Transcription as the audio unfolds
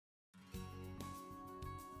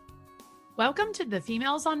Welcome to the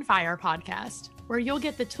Females on Fire podcast, where you'll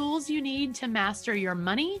get the tools you need to master your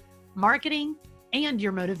money, marketing, and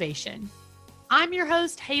your motivation. I'm your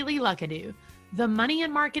host, Haley Luckadoo, the money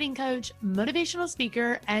and marketing coach, motivational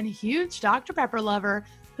speaker, and huge Dr. Pepper lover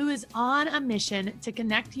who is on a mission to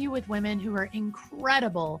connect you with women who are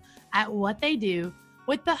incredible at what they do,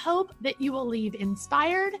 with the hope that you will leave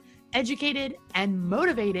inspired, educated, and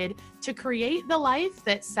motivated to create the life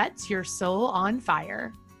that sets your soul on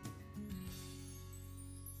fire.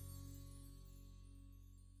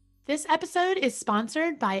 This episode is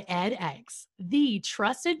sponsored by edX, the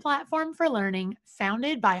trusted platform for learning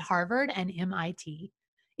founded by Harvard and MIT.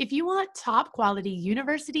 If you want top quality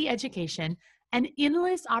university education and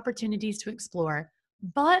endless opportunities to explore,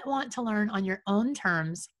 but want to learn on your own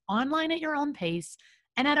terms, online at your own pace,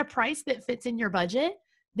 and at a price that fits in your budget,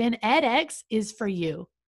 then edX is for you.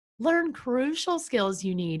 Learn crucial skills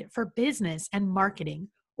you need for business and marketing,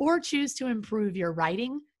 or choose to improve your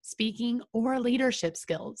writing, speaking, or leadership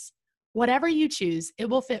skills. Whatever you choose, it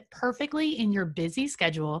will fit perfectly in your busy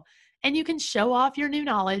schedule, and you can show off your new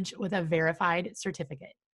knowledge with a verified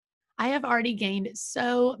certificate. I have already gained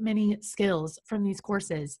so many skills from these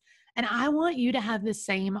courses, and I want you to have the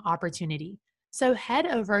same opportunity. So head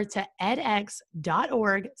over to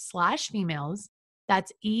edx.org/females.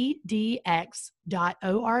 That's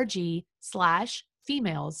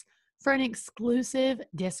edx.org/females for an exclusive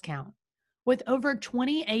discount. With over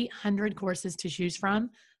 2,800 courses to choose from,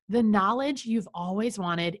 the knowledge you've always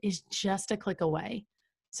wanted is just a click away.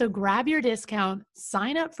 So grab your discount,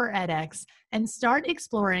 sign up for edX, and start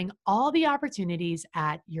exploring all the opportunities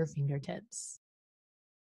at your fingertips.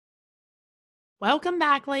 Welcome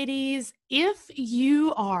back, ladies. If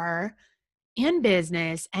you are in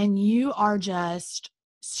business and you are just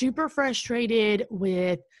super frustrated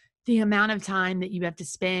with the amount of time that you have to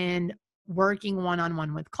spend working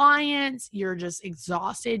one-on-one with clients, you're just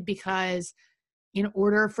exhausted because in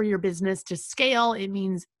order for your business to scale, it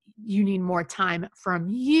means you need more time from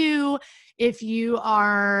you. If you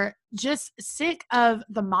are just sick of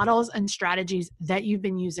the models and strategies that you've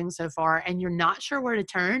been using so far and you're not sure where to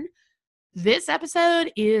turn, this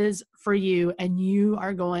episode is for you and you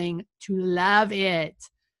are going to love it.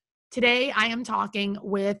 Today, I am talking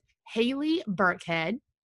with Haley Burkhead,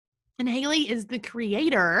 and Haley is the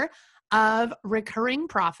creator of Recurring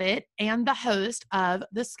Profit and the host of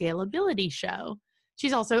The Scalability Show.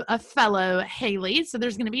 She's also a fellow Haley, so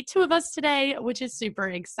there's going to be two of us today, which is super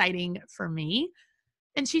exciting for me.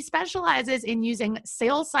 And she specializes in using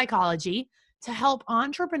sales psychology to help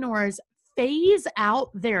entrepreneurs phase out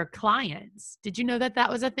their clients. Did you know that that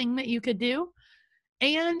was a thing that you could do?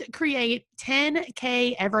 And create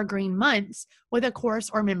 10K evergreen months with a course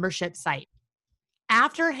or membership site.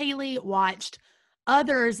 After Haley watched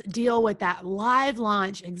others deal with that live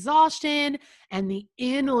launch exhaustion and the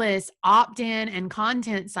endless opt-in and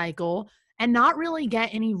content cycle and not really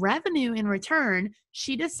get any revenue in return,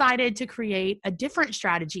 she decided to create a different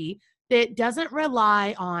strategy that doesn't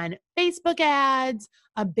rely on Facebook ads,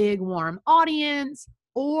 a big warm audience,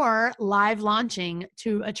 or live launching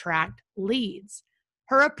to attract leads.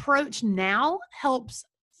 Her approach now helps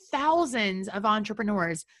thousands of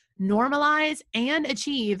entrepreneurs normalize and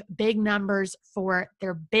achieve big numbers for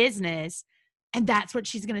their business. And that's what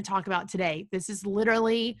she's going to talk about today. This is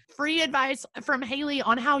literally free advice from Haley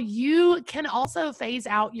on how you can also phase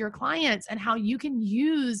out your clients and how you can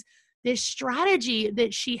use this strategy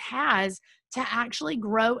that she has to actually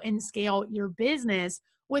grow and scale your business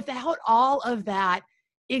without all of that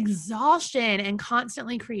exhaustion and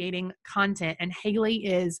constantly creating content. And Haley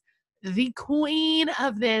is the queen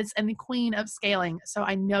of this and the queen of scaling. So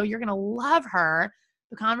I know you're going to love her.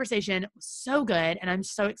 The conversation was so good, and I'm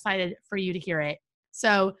so excited for you to hear it.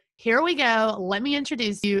 So here we go. Let me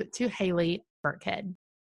introduce you to Haley Burkhead.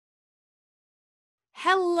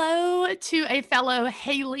 Hello to a fellow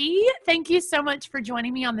Haley. Thank you so much for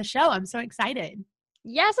joining me on the show. I'm so excited.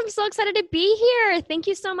 Yes, I'm so excited to be here. Thank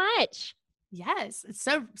you so much. Yes, it's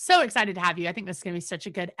so excited to have you. I think this is going to be such a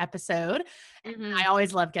good episode. And I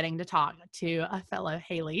always love getting to talk to a fellow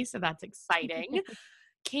Haley, so that's exciting.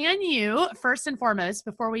 Can you, first and foremost,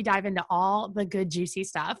 before we dive into all the good, juicy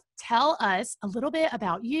stuff, tell us a little bit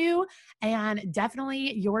about you and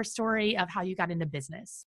definitely your story of how you got into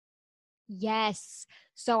business? Yes.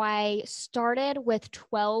 So I started with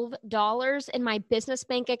 $12 in my business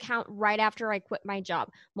bank account right after I quit my job.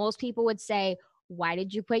 Most people would say, why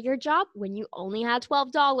did you quit your job when you only had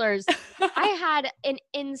 $12? I had an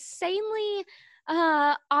insanely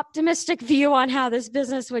optimistic view on how this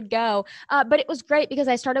business would go. But it was great because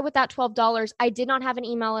I started with that $12. I did not have an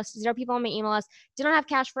email list, 0 people on my email list, did not have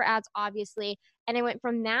cash for ads, obviously. And I went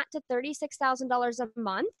from that to $36,000 a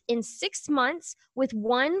month in 6 months with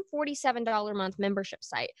one $47 a month membership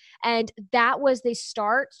site. And that was the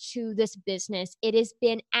start to this business. It has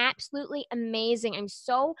been absolutely amazing. I'm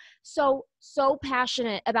so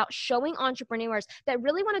passionate about showing entrepreneurs that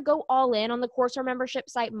really want to go all in on the course or membership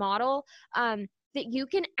site model, that you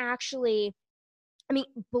can actually, I mean,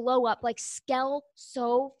 blow up, like scale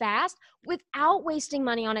so fast without wasting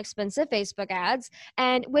money on expensive Facebook ads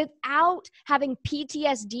and without having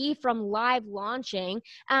PTSD from live launching,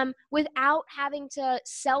 without having to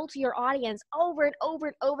sell to your audience over and over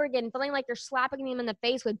and over again, feeling like you're slapping them in the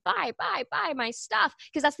face with buy my stuff,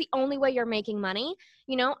 because that's the only way you're making money.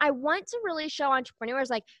 You know, I want to really show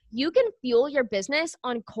entrepreneurs like you can fuel your business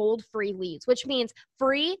on cold free leads, which means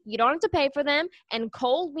free, you don't have to pay for them, and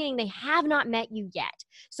cold meaning they have not met you yet.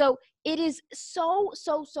 So it is so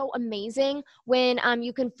amazing when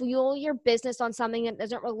you can fuel your business on something that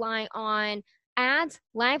doesn't rely on ads,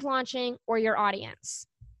 live launching, or your audience.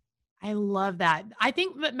 I love that. I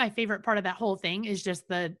think that my favorite part of that whole thing is just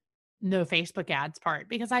the no Facebook ads part,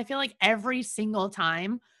 because I feel like every single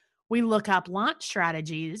time we look up launch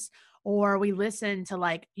strategies or we listen to,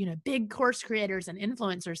 like, big course creators and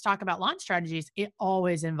influencers talk about launch strategies, it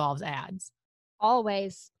always involves ads.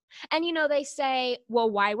 Always. And they say, well,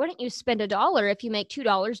 why wouldn't you spend $1 if you make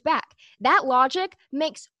 $2 back? That logic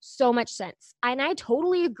makes so much sense. And I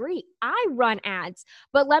totally agree. I run ads,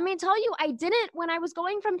 but let me tell you, I didn't when I was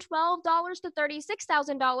going from $12 to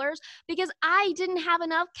 $36,000 because I didn't have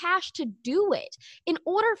enough cash to do it. In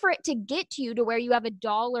order for it to get to you to where you have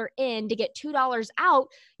 $1 in to get $2 out,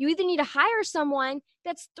 you either need to hire someone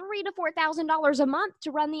that's $3,000 to $4,000 a month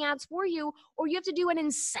to run the ads for you, or you have to do an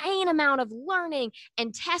insane amount of learning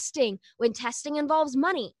and testing. When testing involves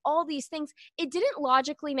money, all these things, it didn't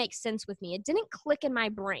logically make sense with me. It didn't click in my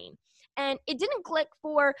brain. And it didn't click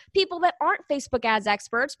for people that aren't Facebook ads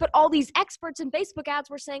experts, but all these experts in Facebook ads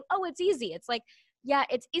were saying, oh, it's easy. It's like, yeah,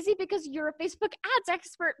 it's easy because you're a Facebook ads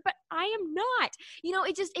expert, but I am not.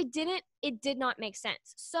 It did not make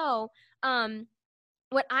sense. So,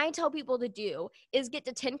 what I tell people to do is get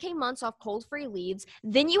to 10K months off cold free leads.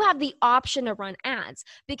 Then you have the option to run ads,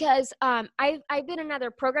 because I've been in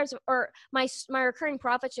other programs, or my recurring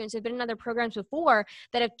profit students have been in other programs before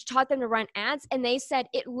that have taught them to run ads. And they said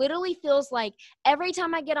it literally feels like every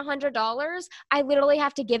time I get $100, I literally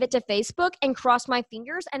have to give it to Facebook and cross my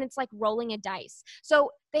fingers. And it's like rolling a dice.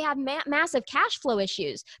 So they have massive cash flow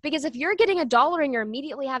issues, because if you're getting $1 and you're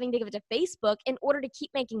immediately having to give it to Facebook in order to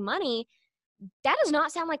keep making money, that does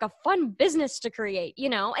not sound like a fun business to create,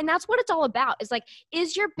 And that's what it's all about. Is like,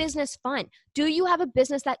 is your business fun? Do you have a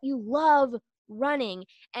business that you love running?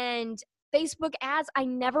 And Facebook ads, I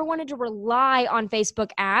never wanted to rely on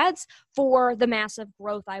Facebook ads for the massive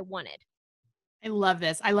growth I wanted. I love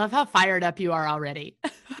this. I love how fired up you are already.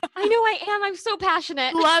 I know I am. I'm so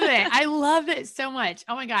passionate. Love it. I love it so much.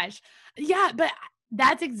 Oh my gosh. Yeah, but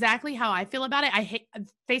that's exactly how I feel about it. I hate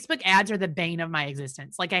Facebook ads are the bane of my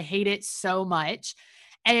existence. Like, I hate it so much.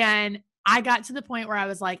 And I got to the point where I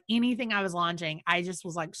was like, anything I was launching, I just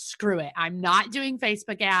was like, screw it. I'm not doing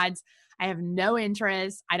Facebook ads. I have no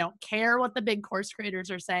interest. I don't care what the big course creators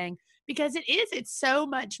are saying, because it's so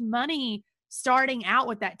much money starting out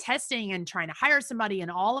with that testing and trying to hire somebody and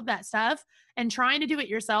all of that stuff and trying to do it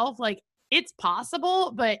yourself. Like, it's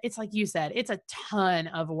possible, but it's like you said, it's a ton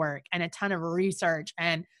of work and a ton of research,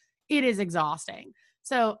 and it is exhausting.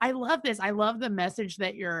 So I love this. I love the message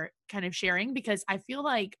that you're kind of sharing, because I feel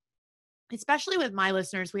like, especially with my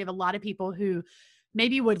listeners, we have a lot of people who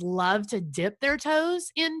maybe would love to dip their toes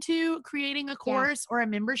into creating a course or a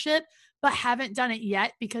membership, but haven't done it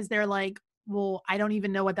yet because they're like, well, I don't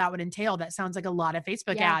even know what that would entail. That sounds like a lot of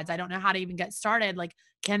Facebook ads. I don't know how to even get started. Like,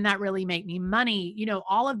 can that really make me money?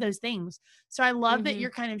 All of those things. So I love that you're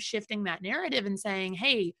kind of shifting that narrative and saying,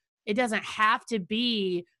 hey, it doesn't have to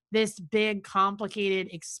be this big, complicated,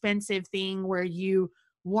 expensive thing where you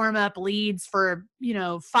warm up leads for,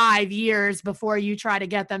 5 years before you try to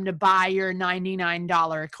get them to buy your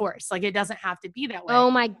 $99 course. Like, it doesn't have to be that way. Oh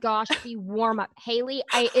my gosh, the warm up. Haley,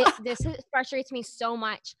 this frustrates me so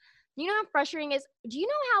much. You know how frustrating it is? Do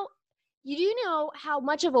you know how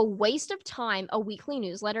much of a waste of time a weekly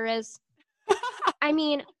newsletter is? I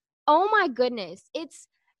mean, oh my goodness. It's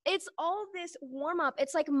all this warm up.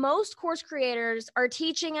 It's like most course creators are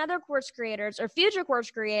teaching other course creators or future course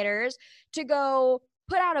creators to go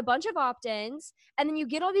put out a bunch of opt-ins, and then you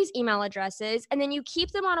get all these email addresses, and then you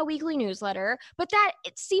keep them on a weekly newsletter. But that,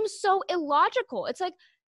 it seems so illogical. It's like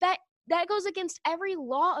that that goes against every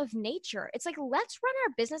law of nature. It's like, let's run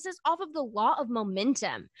our businesses off of the law of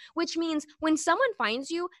momentum, which means when someone finds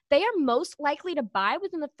you, they are most likely to buy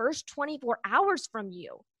within the first 24 hours from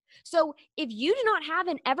you. So if you do not have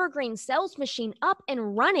an evergreen sales machine up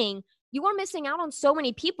and running, you are missing out on so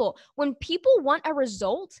many people. When people want a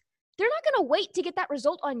result, they're not going to wait to get that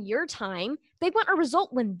result on your time. They want a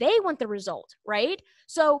result when they want the result, right?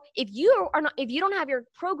 So if you don't have your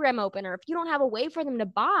program open, or if you don't have a way for them to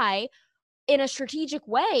buy in a strategic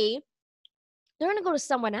way, they're going to go to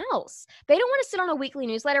someone else. They don't want to sit on a weekly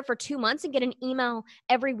newsletter for 2 months and get an email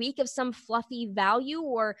every week of some fluffy value,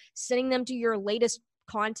 or sending them to your latest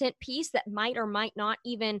content piece that might or might not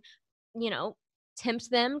even,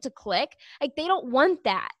 tempt them to click. Like, they don't want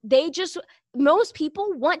that. Most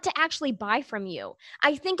people want to actually buy from you.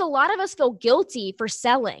 I think a lot of us feel guilty for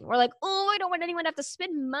selling. We're like, oh, I don't want anyone to have to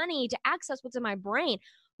spend money to access what's in my brain.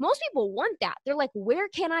 Most people want that. They're like, where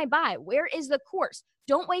can I buy? Where is the course?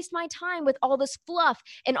 Don't waste my time with all this fluff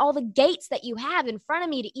and all the gates that you have in front of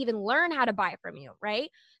me to even learn how to buy from you, right?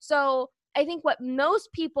 So I think what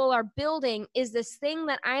most people are building is this thing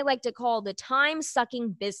that I like to call the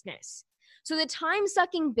time-sucking business. So the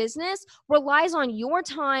time-sucking business relies on your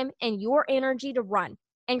time and your energy to run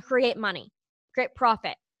and create money, create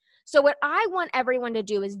profit. So what I want everyone to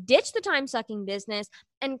do is ditch the time-sucking business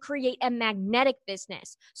and create a magnetic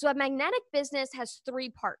business. So a magnetic business has 3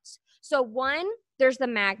 parts. So one, there's the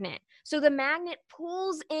magnet. So the magnet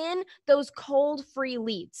pulls in those cold-free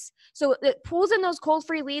leads. So it pulls in those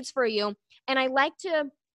cold-free leads for you. And I like to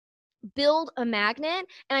build a magnet,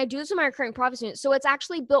 and I do this with my recurring profit students. So it's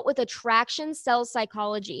actually built with attraction sales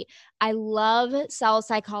psychology. I love sales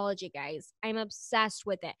psychology, guys. I'm obsessed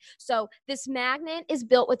with it. So this magnet is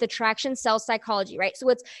built with attraction sales psychology, right? So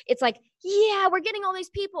it's like, yeah, we're getting all these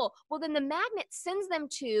people. Well, then the magnet sends them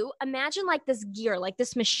to, imagine like this gear, like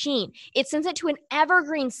this machine. It sends it to an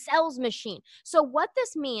evergreen sales machine. So what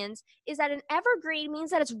this means is that an evergreen means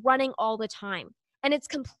that it's running all the time, and it's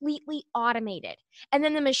completely automated. And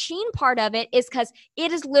then the machine part of it is because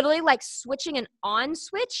it is literally like switching an on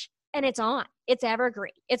switch, and it's on. It's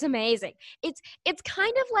evergreen. It's amazing. It's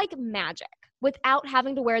kind of like magic without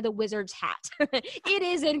having to wear the wizard's hat. It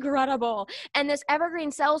is incredible. And this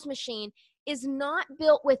evergreen sales machine is not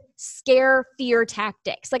built with scare fear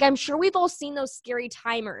tactics. Like, I'm sure we've all seen those scary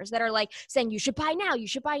timers that are like saying you should buy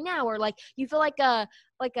now, or like you feel like a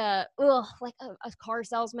car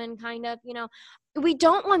salesman kind of, We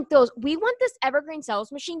don't want those. We want this evergreen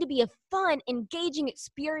sales machine to be a fun, engaging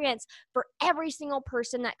experience for every single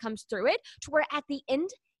person that comes through it, to where at the end,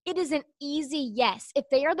 it is an easy yes. If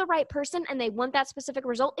they are the right person and they want that specific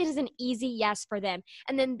result, it is an easy yes for them.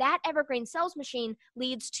 And then that evergreen sales machine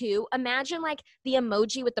leads to, imagine like the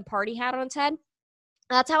emoji with the party hat on its head.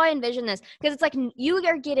 That's how I envision this, because it's like you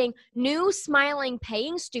are getting new smiling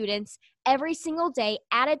paying students every single day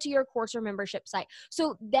added to your course or membership site.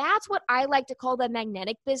 So that's what I like to call the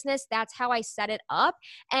magnetic business. That's how I set it up.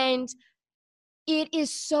 And it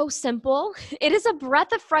is so simple. It is a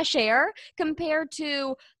breath of fresh air compared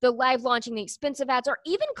to the live launching, the expensive ads, or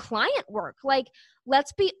even client work. Like,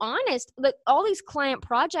 let's be honest, like all these client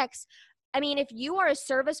projects, I mean, if you are a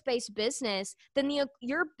service-based business, then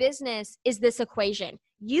your business is this equation.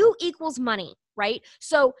 You equals money, right?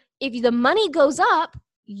 So if the money goes up,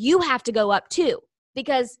 you have to go up too,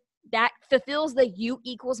 because that fulfills the you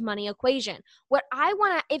equals money equation. What I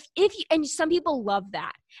want to, if you, and some people love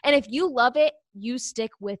that. And if you love it, you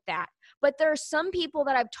stick with that. But there are some people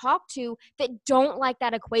that I've talked to that don't like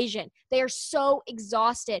that equation. They are so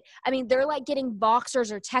exhausted. I mean, they're like getting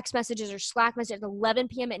Voxers or text messages or Slack messages at 11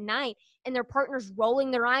 p.m. at night, and their partner's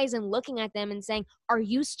rolling their eyes and looking at them and saying, are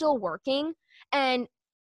you still working? And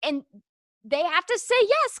they have to say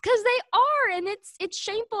yes, because they are, and it's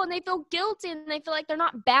shameful, and they feel guilty, and they feel like they're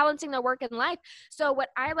not balancing their work and life. So what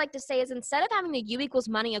I like to say is, instead of having the you equals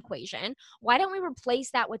money equation, why don't we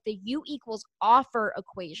replace that with the you equals offer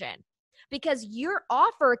equation? Because your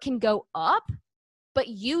offer can go up, but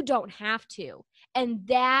you don't have to. And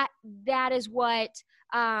that is what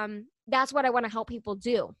that's what I want to help people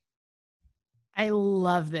do. I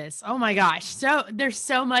love this. Oh my gosh. So there's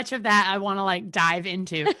so much of that I want to like dive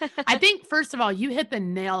into. I think, first of all, you hit the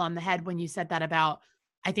nail on the head when you said that about,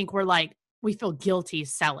 I think we feel guilty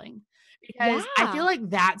selling, because I feel Yeah. like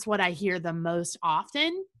that's what I hear the most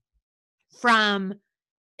often from,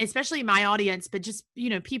 especially my audience, but just,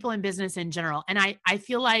 people in business in general. And I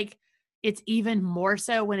feel like it's even more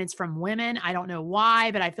so when it's from women. I don't know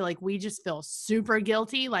why, but I feel like we just feel super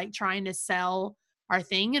guilty, like trying to sell our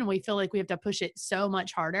thing. And we feel like we have to push it so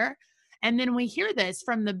much harder. And then we hear this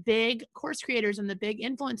from the big course creators and the big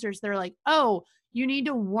influencers. They're like, oh, You need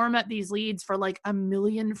to warm up these leads for like a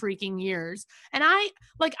million freaking years. And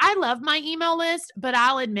I love my email list, but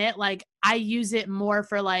I'll admit, like, I use it more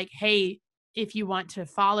for like, hey, if you want to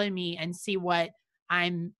follow me and see what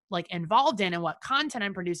I'm like involved in and what content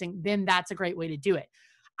I'm producing, then that's a great way to do it.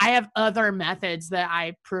 I have other methods that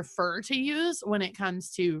I prefer to use when it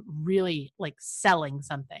comes to really like selling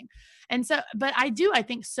something. And so, but I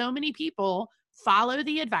think so many people follow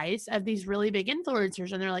the advice of these really big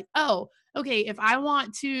influencers and they're like, oh, okay, if I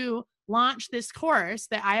want to launch this course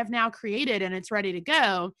that I have now created and it's ready to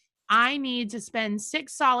go, I need to spend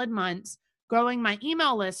 6 solid months growing my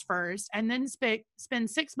email list first and then spend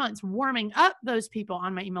 6 months warming up those people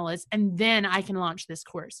on my email list. And then I can launch this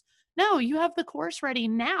course. No, you have the course ready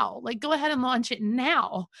now. Like, go ahead and launch it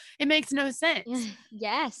now. It makes no sense.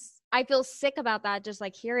 Yes. I feel sick about that, just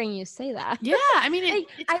like hearing you say that. Yeah. I mean,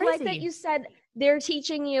 it's I crazy. like that you said they're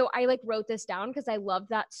teaching you. I like wrote this down because I love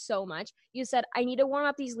that so much. You said, I need to warm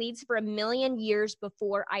up these leads for a million years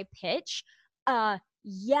before I pitch.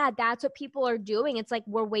 Yeah, that's what people are doing. It's like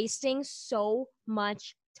we're wasting so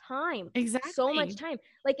much time. Exactly. So much time.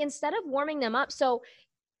 Like instead of warming them up. So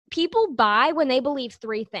people buy when they believe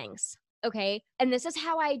 3 things. Okay. And this is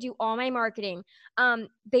how I do all my marketing.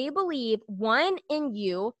 They believe 1 in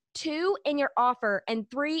you, 2 in your offer, and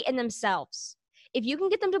 3 in themselves. If you can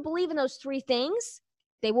get them to believe in those 3 things,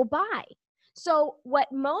 they will buy. So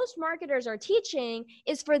what most marketers are teaching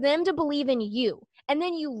is for them to believe in you. And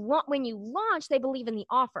then when you launch, they believe in the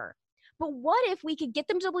offer. But what if we could get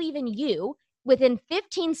them to believe in you? Within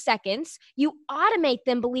 15 seconds, you automate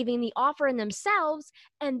them believing the offer in themselves,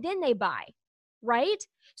 and then they buy, right?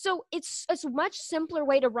 So it's a much simpler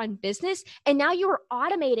way to run business. And now you are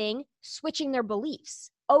automating switching their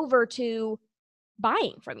beliefs over to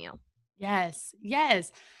buying from you. Yes.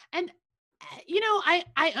 Yes. And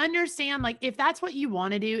I understand, like, if that's what you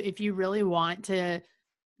want to do, if you really want to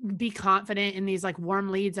be confident in these like warm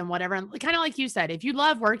leads and whatever, and kind of like you said, if you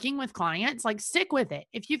love working with clients, like stick with it.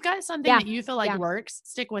 If you've got something that you feel like works,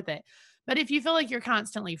 stick with it. But if you feel like you're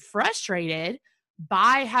constantly frustrated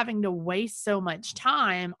by having to waste so much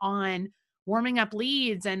time on warming up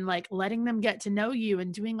leads and like letting them get to know you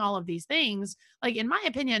and doing all of these things, like in my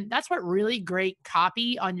opinion, that's what really great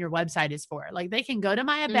copy on your website is for. Like they can go to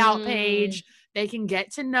my about page, they can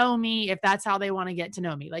get to know me if that's how they want to get to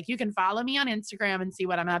know me. Like you can follow me on Instagram and see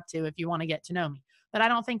what I'm up to if you want to get to know me. But I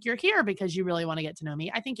don't think you're here because you really want to get to know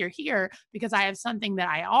me. I think you're here because I have something that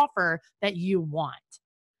I offer that you want.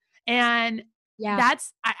 And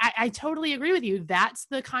that's, I totally agree with you. That's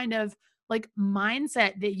the kind of like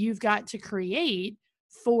mindset that you've got to create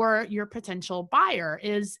for your potential buyer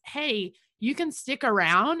is, hey, you can stick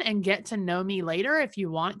around and get to know me later if you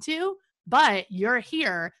want to, but you're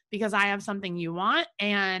here because I have something you want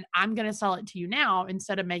and I'm going to sell it to you now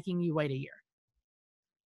instead of making you wait a year.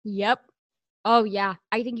 Yep. Oh yeah.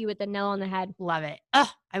 I think you hit the nail on the head. Love it. Oh,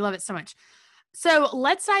 I love it so much. So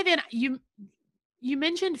let's dive in. You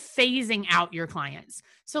mentioned phasing out your clients.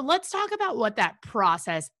 So let's talk about what that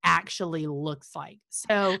process actually looks like.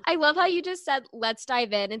 So I love how you just said, let's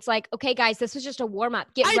dive in. It's like, okay, guys, this was just a warm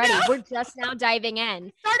up. Get ready. We're just now diving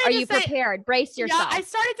in. Are you prepared? Brace yourself. Yeah, I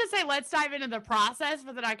started to say, let's dive into the process,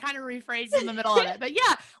 but then I kind of rephrased in the middle of it. But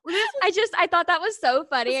yeah, I thought that was so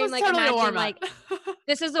funny. I'm like, totally imagine like,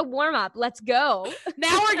 this is a warm up. Let's go.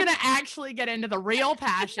 Now we're going to actually get into the real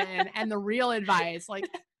passion and the real advice. Like,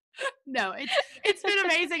 no, it's been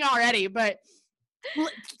amazing already, but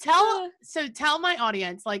tell my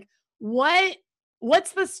audience, like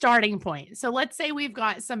what's the starting point? So let's say we've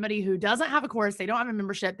got somebody who doesn't have a course, they don't have a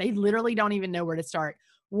membership, they literally don't even know where to start.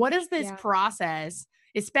 What is this process,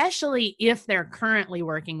 especially if they're currently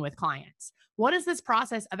working with clients? What is this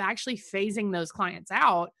process of actually phasing those clients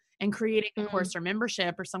out and creating a course or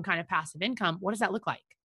membership or some kind of passive income? What does that look like?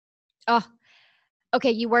 Oh,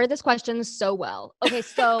 okay, you worded this question so well. Okay,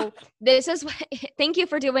 so this is thank you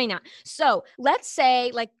for doing that. So let's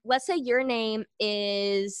say your name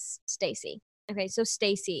is Stacy. Okay, so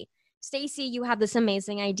Stacy, you have this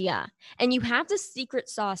amazing idea and you have this secret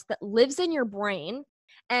sauce that lives in your brain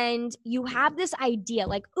and you have this idea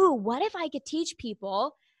like, ooh, what if I could teach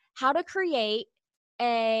people how to create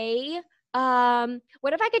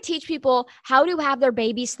what if I could teach people how to have their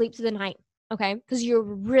baby sleep through the night? Okay. Because you're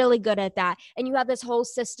really good at that. And you have this whole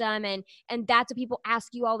system and that's what people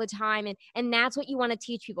ask you all the time. And that's what you want to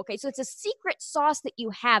teach people. Okay. So it's a secret sauce that you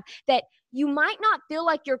have that you might not feel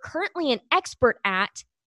like you're currently an expert at,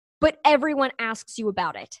 but everyone asks you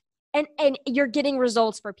about it. And you're getting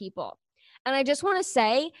results for people. And I just want to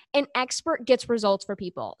say an expert gets results for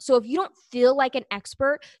people. So if you don't feel like an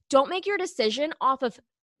expert, don't make your decision off of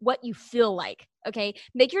what you feel like, okay?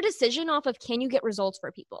 Make your decision off of, can you get results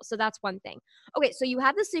for people? So that's one thing. Okay, so you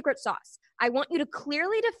have the secret sauce. I want you to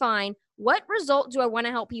clearly define, what result do I want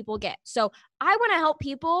to help people get? So I want to help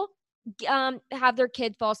people have their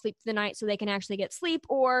kid fall asleep for the night so they can actually get sleep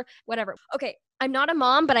or whatever. Okay, I'm not a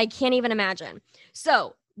mom, but I can't even imagine.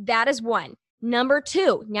 So that is one. Number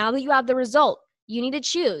two, now that you have the result, you need to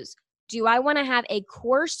choose. Do I want to have a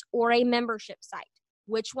course or a membership site?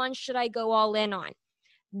 Which one should I go all in on?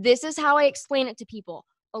 This is how I explain it to people.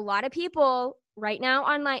 A lot of people right now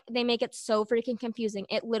online, they make it so freaking confusing.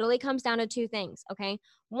 It literally comes down to two things, okay?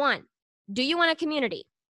 One, do you want a community?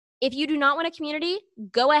 If you do not want a community,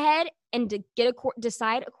 go ahead and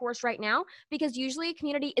decide a course right now, because usually a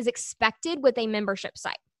community is expected with a membership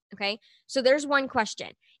site, okay? So there's one question.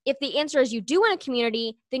 If the answer is you do want a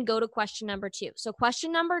community, then go to question number two. So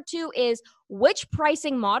question number two is, which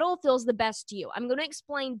pricing model feels the best to you? I'm going to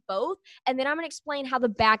explain both, and then I'm going to explain how the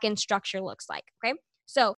back-end structure looks like, okay?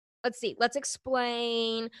 So let's see. Let's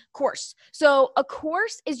explain course. So a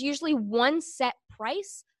course is usually one set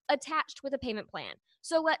price attached with a payment plan.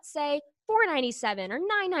 So let's say $497 or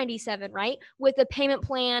 $997, right? With a payment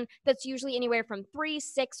plan that's usually anywhere from 3,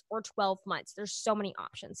 6, or 12 months. There's so many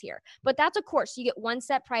options here. But that's a course. You get one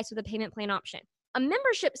set price with a payment plan option. A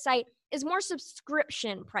membership site is more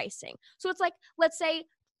subscription pricing. So it's like, let's say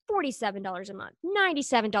 $47 a month,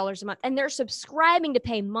 $97 a month, and they're subscribing to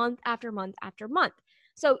pay month after month after month.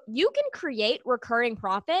 So you can create recurring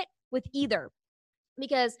profit with either,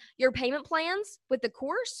 because your payment plans with the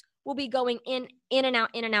course will be going in and out,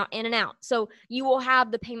 in and out, in and out. So you will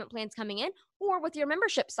have the payment plans coming in, or with your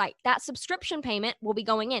membership site, that subscription payment will be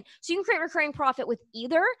going in. So you can create recurring profit with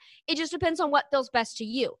either. It just depends on what feels best to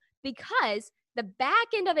you, because the back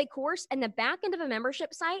end of a course and the back end of a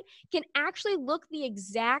membership site can actually look the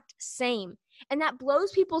exact same. And that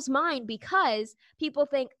blows people's mind, because people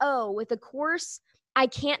think, oh, with a course, I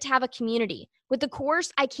can't have a community. With the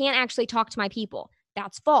course, I can't actually talk to my people.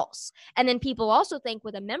 That's false. And then people also think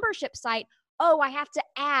with a membership site, oh, I have to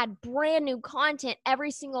add brand new content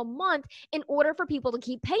every single month in order for people to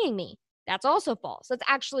keep paying me. That's also false. That's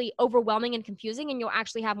actually overwhelming and confusing, and you'll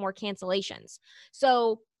actually have more cancellations.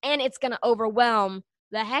 So, and it's going to overwhelm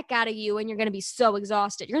the heck out of you, and you're going to be so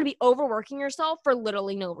exhausted. You're going to be overworking yourself for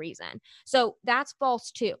literally no reason. So that's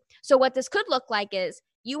false too. So what this could look like is,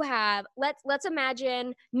 you have, let's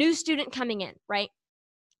imagine new student coming in, right?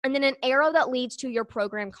 And then an arrow that leads to your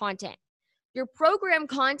program content. Your program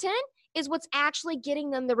content is what's actually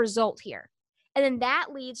getting them the result here. And then that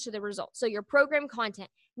leads to the result. So your program content.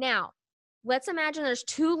 Now, let's imagine there's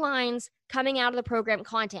 2 lines coming out of the program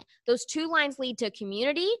content. Those 2 lines lead to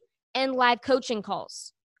community and live coaching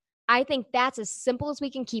calls. I think that's as simple as we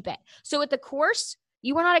can keep it. So with the course,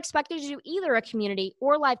 you are not expected to do either a community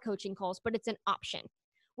or live coaching calls, but it's an option.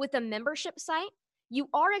 With a membership site, you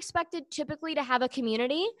are expected typically to have a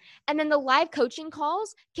community, and then the live coaching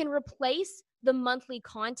calls can replace the monthly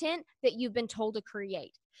content that you've been told to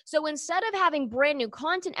create. So instead of having brand new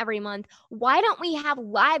content every month, why don't we have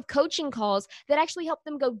live coaching calls that actually help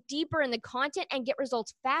them go deeper in the content and get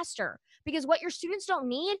results faster? Because what your students don't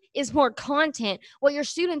need is more content. What your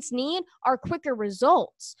students need are quicker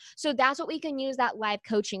results. So that's what we can use that live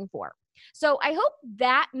coaching for. So I hope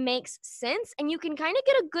that makes sense, and you can kind of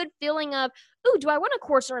get a good feeling of, ooh, do I want a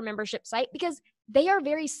course or a membership site? Because they are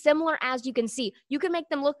very similar, as you can see. You can make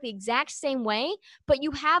them look the exact same way, but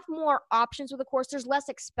you have more options with a course. There's less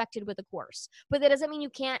expected with a course, but that doesn't mean you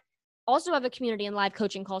can't also have a community and live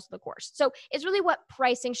coaching calls to the course. So it's really what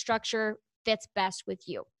pricing structure fits best with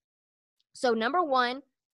you. So number 1,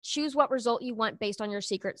 choose what result you want based on your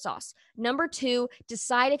secret sauce. Number 2,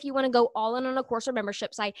 decide if you want to go all in on a course or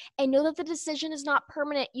membership site, and know that the decision is not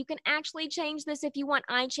permanent. You can actually change this if you want.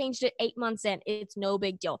 I changed it 8 months in. It's no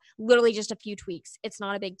big deal. Literally just a few tweaks. It's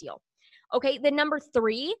not a big deal. Okay, then number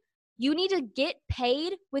 3, you need to get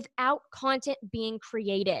paid without content being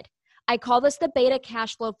created. I call this the beta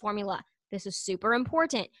cash flow formula. This is super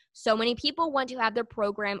important. So many people want to have their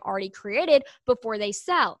program already created before they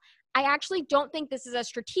sell. I actually don't think this is as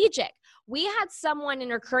strategic. We had someone in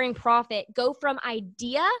recurring profit go from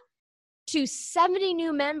idea to 70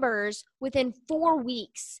 new members within 4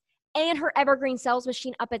 weeks, and her evergreen sales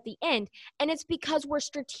machine up at the end. And it's because we're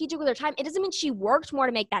strategic with our time. It doesn't mean she worked more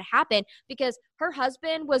to make that happen, because her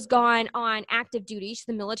husband was gone on active duty. She's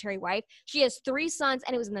the military wife. She has 3 sons,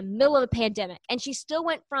 and it was in the middle of a pandemic. And she still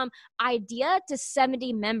went from idea to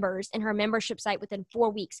 70 members in her membership site within 4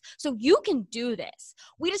 weeks. So you can do this.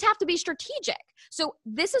 We just have to be strategic. So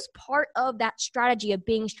this is part of that strategy of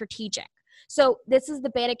being strategic. So this is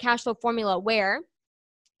the beta cash flow formula, where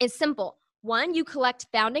it's simple. One, you collect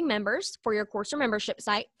founding members for your course or membership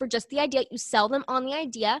site for just the idea. You sell them on the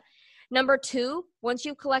idea. Number two, once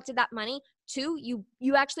you've collected that money, two,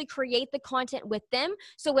 you actually create the content with them.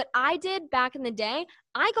 So what I did back in the day,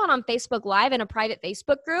 I got on Facebook Live in a private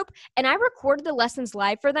Facebook group and I recorded the lessons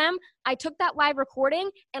live for them. I took that live recording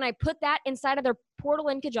and I put that inside of their portal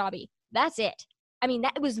in Kajabi. That's it. I mean,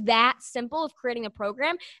 that was that simple of creating a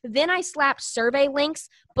program. Then I slapped survey links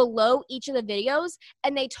below each of the videos,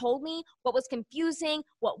 and they told me what was confusing,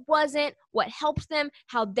 what wasn't, what helped them,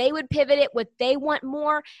 how they would pivot it, what they want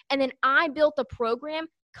more. And then I built the program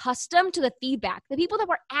custom to the feedback, the people that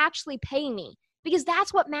were actually paying me, because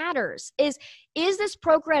that's what matters is this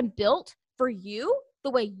program built for you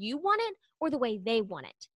the way you want it or the way they want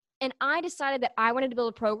it? And I decided that I wanted to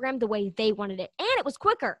build a program the way they wanted it. And it was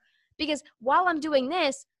quicker. Because while I'm doing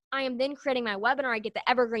this, I am then creating my webinar. I get the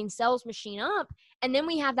evergreen sales machine up. And then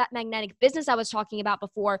we have that magnetic business I was talking about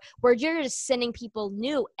before, where you're just sending people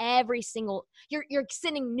new every single, you're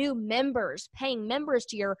sending new members, paying members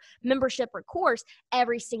to your membership or course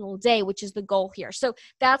every single day, which is the goal here. So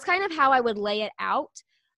that's kind of how I would lay it out.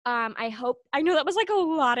 I know that was like a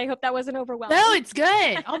lot. I hope that wasn't overwhelming. No, it's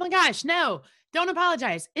good. Oh my gosh. No, don't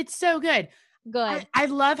apologize. It's so good. Good. I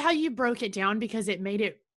love how you broke it down because it made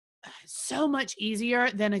it so much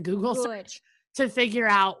easier than a Google search to figure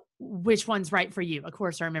out which one's right for you, a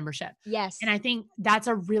course or a membership. Yes. And I think that's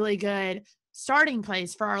a really good starting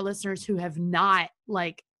place for our listeners who have not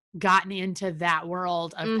like gotten into that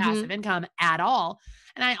world of passive income at all.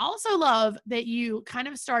 And I also love that you kind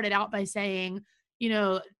of started out by saying, you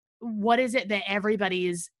know, what is it that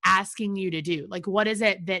everybody's asking you to do? Like, what is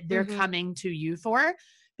it that they're coming to you for?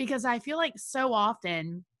 Because I feel like so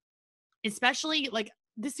often, especially like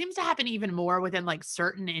this seems to happen even more within like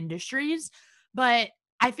certain industries, but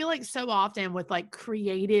I feel like so often with like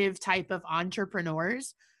creative type of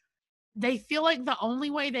entrepreneurs, they feel like the only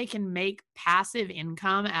way they can make passive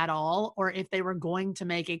income at all, or if they were going to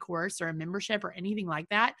make a course or a membership or anything like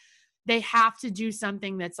that, they have to do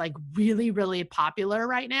something that's like really, really popular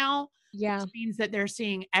right now. Yeah. Which means that they're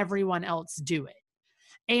seeing everyone else do it.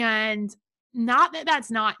 And not that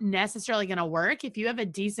that's not necessarily going to work. If you have a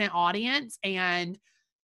decent audience and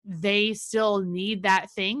they still need that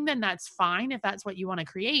thing, then that's fine if that's what you want to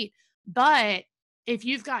create. But if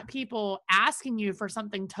you've got people asking you for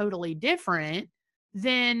something totally different,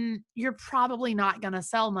 then you're probably not going to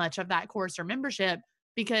sell much of that course or membership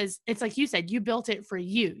because it's like you said, you built it for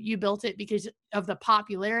you. You built it because of the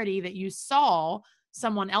popularity that you saw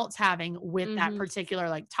someone else having with that particular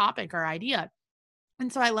like topic or idea.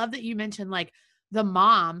 And so I love that you mentioned like the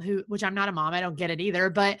mom who, which I'm not a mom, I don't get it either,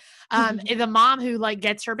 but the mom who like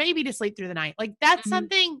gets her baby to sleep through the night. Like that's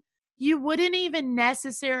something you wouldn't even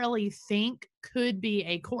necessarily think could be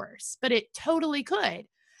a course, but it totally could.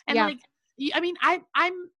 And like, I mean,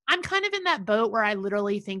 I'm kind of in that boat where I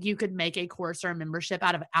literally think you could make a course or a membership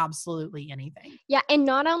out of absolutely anything. Yeah. And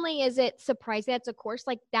not only is it surprising that's a course,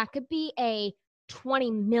 like that could be a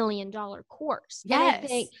 $20 million course. Yes. And I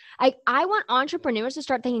think I want entrepreneurs to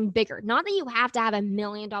start thinking bigger. Not that you have to have $1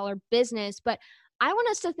 million business, but I want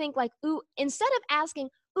us to think like, ooh, instead of asking,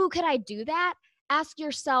 ooh, could I do that? Ask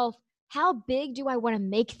yourself, how big do I want to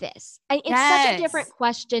make this? And it's such a different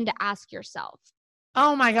question to ask yourself.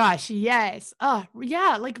 Oh my gosh. Yes. Oh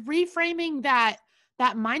yeah. Like reframing that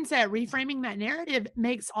mindset, reframing that narrative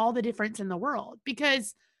makes all the difference in the world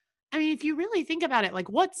because I mean, if you really think about it, like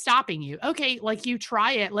what's stopping you? Okay, like you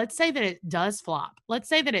try it. Let's say that it does flop. Let's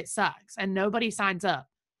say that it sucks and nobody signs up.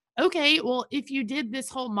 Okay, well, if you did this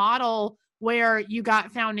whole model where you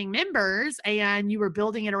got founding members and you were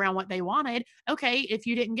building it around what they wanted, okay, if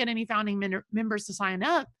you didn't get any founding members to sign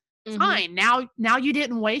up, fine. Now you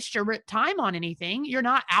didn't waste your time on anything. You're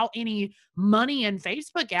not out any money in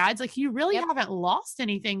Facebook ads. Like you really haven't lost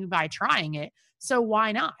anything by trying it. So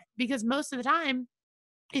why not? Because most of the time,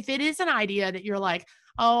 if it is an idea that you're like,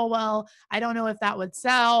 oh, well, I don't know if that would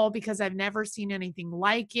sell because I've never seen anything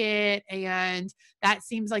like it. And that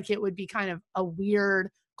seems like it would be kind of a weird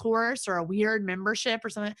course or a weird membership or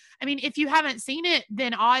something. I mean, if you haven't seen it,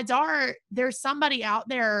 then odds are there's somebody out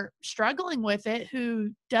there struggling with it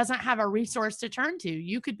who doesn't have a resource to turn to.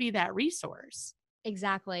 You could be that resource.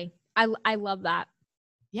 Exactly. I love that.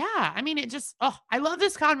 Yeah. I mean, it just, I love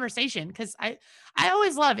this conversation because I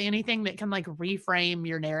always love anything that can like reframe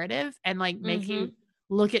your narrative and like make you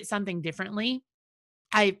look at something differently.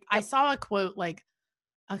 I saw a quote like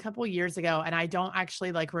a couple years ago and I don't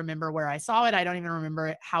actually like remember where I saw it. I don't even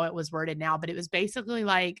remember how it was worded now, but it was basically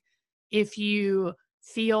like, if you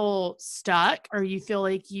feel stuck or you feel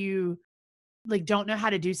like you like don't know how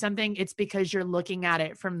to do something, it's because you're looking at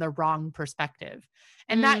it from the wrong perspective.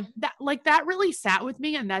 And Mm, that really sat with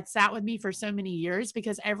me, and that sat with me for so many years,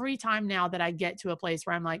 because every time now that I get to a place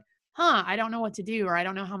where I'm like, I don't know what to do, or I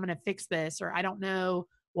don't know how I'm going to fix this, or I don't know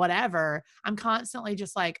whatever, I'm constantly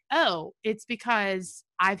just like, oh, it's because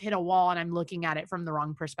I've hit a wall and I'm looking at it from the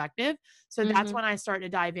wrong perspective. So that's mhm. when I start to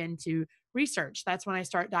dive into research. That's when I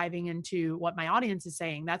start diving into what my audience is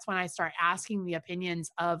saying. That's when I start asking the opinions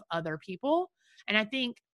of other people. And I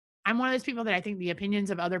think I'm one of those people that I think the opinions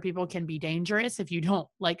of other people can be dangerous if you don't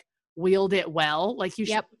like wield it well. Like you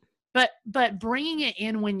should, Yep. but bringing it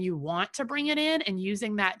in when you want to bring it in and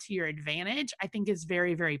using that to your advantage, I think is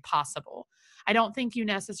very, very possible. I don't think you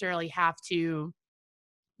necessarily have to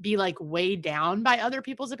be like weighed down by other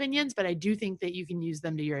people's opinions, but I do think that you can use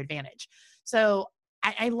them to your advantage. So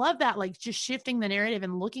I love that, like just shifting the narrative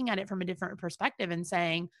and looking at it from a different perspective and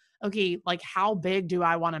saying, okay, like how big do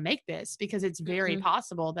I want to make this? Because it's very Mhm.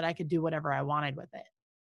 possible that I could do whatever I wanted with it.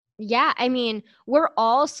 Yeah, I mean, we're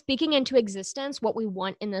all speaking into existence what we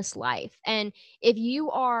want in this life. And if you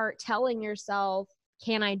are telling yourself,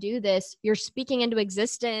 can I do this? You're speaking into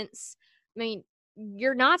existence. I mean,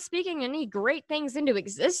 you're not speaking any great things into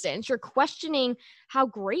existence. You're questioning how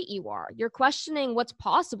great you are. You're questioning what's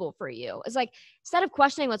possible for you. It's like, instead of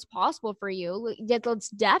questioning what's possible for you, let's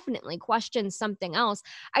definitely question something else.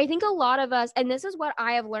 I think a lot of us, and this is what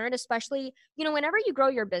I have learned, especially, whenever you grow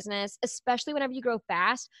your business, especially whenever you grow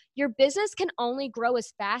fast, your business can only grow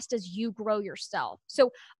as fast as you grow yourself.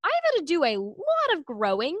 So I've had to do a lot of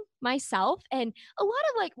growing myself and a lot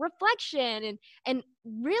of like reflection and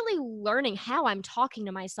really learning how I'm talking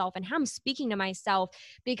to myself and how I'm speaking to myself,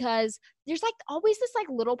 because there's like always this like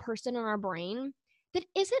little person in our brain that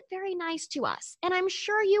isn't very nice to us. And I'm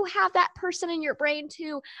sure you have that person in your brain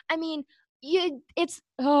too. I mean, it's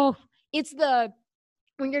the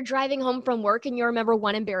when you're driving home from work and you remember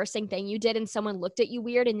one embarrassing thing you did and someone looked at you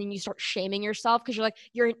weird, and then you start shaming yourself because you're like,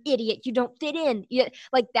 you're an idiot, you don't fit in.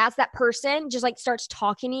 Like that's that person just like starts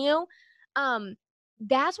talking to you. Um,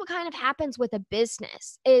 that's what kind of happens with a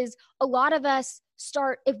business is a lot of us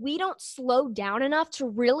start, if we don't slow down enough to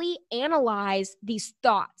really analyze these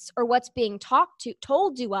thoughts or what's being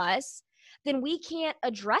told to us, then we can't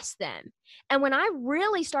address them. And when I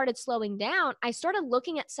really started slowing down, I started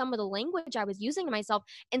looking at some of the language I was using to myself,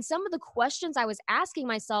 and some of the questions I was asking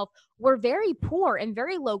myself were very poor and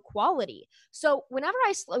very low quality. So whenever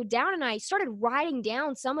I slowed down and I started writing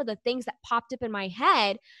down some of the things that popped up in my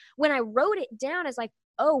head, when I wrote it down, it's like,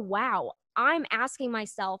 oh, wow, I'm asking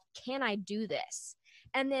myself, can I do this?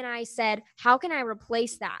 And then I said, how can I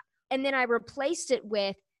replace that? And then I replaced it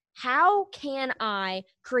with, how can I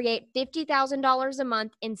create $50,000 a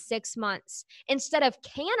month in 6 months? Instead of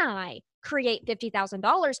can I create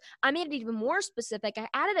 $50,000, I made it even more specific. I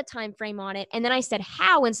added a time frame on it, and then I said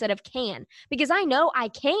how instead of can, because I know I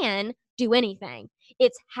can do anything.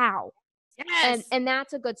 It's how. And Yes. and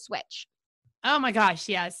that's a good switch. Oh my gosh.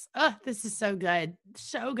 Yes. Oh, this is so good.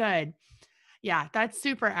 So good. Yeah, that's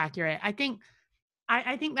super accurate. I think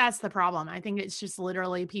that's the problem. I think it's just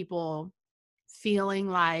literally people feeling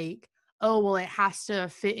like, oh, well, it has to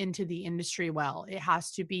fit into the industry well. It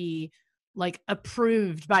has to be like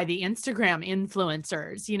approved by the Instagram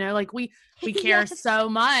influencers. Like we care Yes. so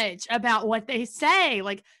much about what they say.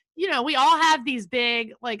 Like, we all have these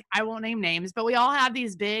big, like I won't name names, but we all have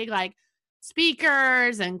these big like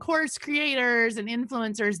speakers and course creators and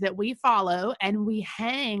influencers that we follow, and we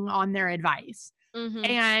hang on their advice. Mhm.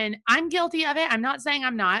 And I'm guilty of it. I'm not saying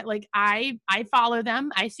I'm not. Like I follow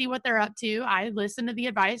them. I see what they're up to. I listen to the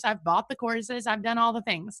advice. I've bought the courses. I've done all the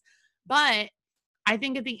things. But I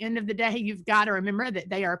think at the end of the day, you've got to remember that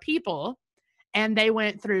they are people, and they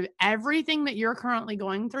went through everything that you're currently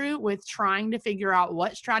going through with trying to figure out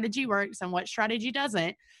what strategy works and what strategy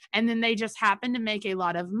doesn't. And then they just happen to make a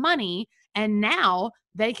lot of money. And now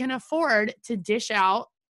they can afford to dish out,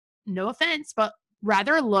 no offense, but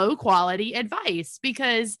rather low quality advice,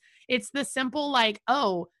 because it's the simple, like,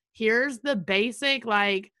 oh, here's the basic,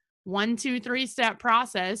 like, 1, 2, 3 step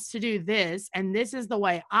process to do this. And this is the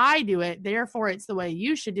way I do it. Therefore, it's the way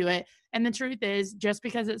you should do it. And the truth is, just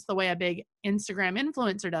because it's the way a big Instagram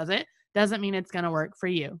influencer does it, doesn't mean it's going to work for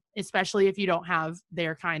you, especially if you don't have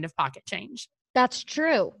their kind of pocket change. That's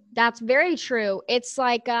true. That's very true. It's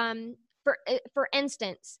like for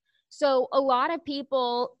instance, so a lot of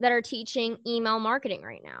people that are teaching email marketing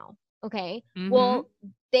right now, okay? Hmm. Well,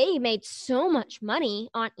 they made so much money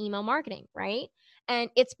on email marketing, right? And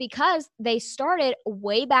it's because they started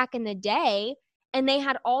way back in the day and they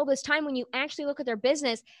had all this time. When you actually look at their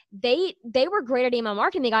business, they were great at email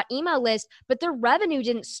marketing. They got email lists, but their revenue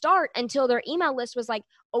didn't start until their email list was like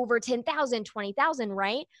over 10,000, 20,000,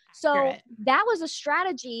 right? So Accurate. that was a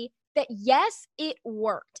strategy that, yes, it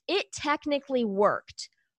worked. It technically worked.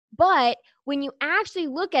 But when you actually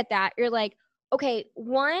look at that, you're like, okay,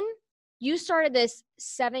 one, you started this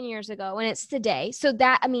 7 years ago and it's today. So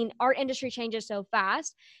that, I mean, our industry changes so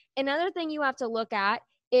fast. Another thing you have to look at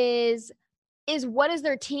is what does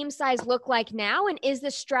their team size look like now? And is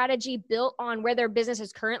the strategy built on where their business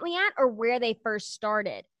is currently at or where they first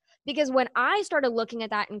started? Because when I started looking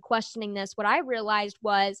at that and questioning this, what I realized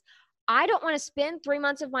was I don't want to spend 3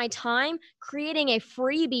 months of my time creating a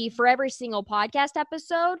freebie for every single podcast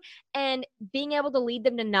episode and being able to lead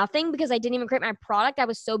them to nothing because I didn't even create my product. I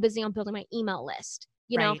was so busy on building my email list.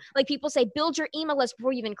 You know, Right. like people say, build your email list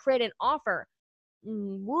before you even create an offer.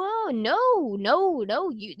 Whoa,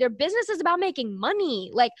 no. Their business is about making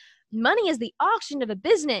money. Like, money is the oxygen of a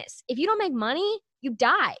business. If you don't make money, you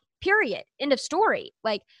die. Period. End of story.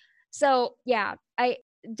 Like, so yeah, I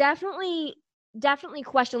definitely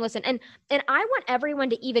question, listen. And I want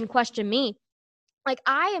everyone to even question me. Like,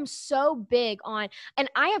 I am so big on, and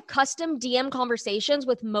I have custom DM conversations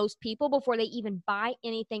with most people before they even buy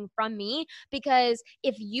anything from me. Because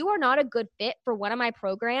if you are not a good fit for one of my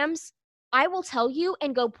programs, I will tell you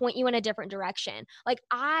and go point you in a different direction. Like,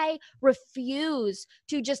 I refuse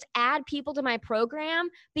to just add people to my program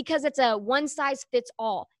because it's a one size fits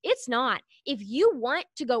all. It's not. If you want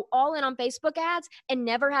to go all in on Facebook ads and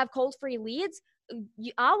never have cold free leads,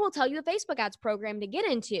 I will tell you a Facebook ads program to get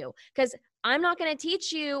into, because I'm not going to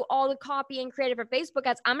teach you all the copy and creative for Facebook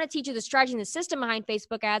ads. I'm going to teach you the strategy and the system behind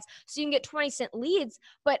Facebook ads so you can get 20-cent leads.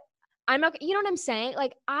 But I'm not, you know what I'm saying?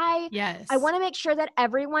 Like, I Yes. want to make sure that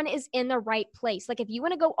everyone is in the right place. Like, if you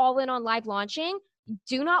want to go all in on live launching,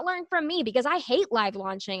 do not learn from me because I hate live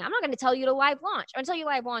launching. I'm not going to tell you to live launch. I'm going to tell you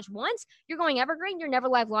live launch once, you're going evergreen, you're never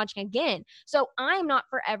live launching again. So I'm not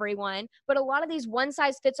for everyone, but a lot of these one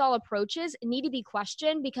size fits all approaches need to be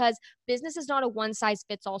questioned because business is not a one size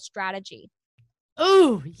fits all strategy.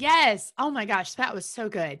 Oh, yes. Oh my gosh, that was so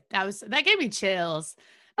good. That gave me chills.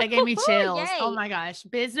 That gave me chills. Oh Yay. my gosh.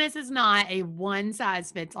 Business is not a one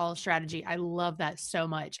size fits all strategy. I love that so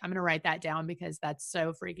much. I'm going to write that down because that's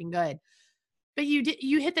so freaking good. But you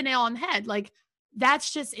hit the nail on the head. Like,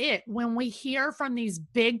 that's just it. When we hear from these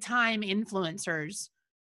big time influencers,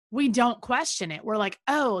 we don't question it. We're like,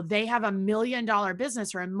 "Oh, they have $1 million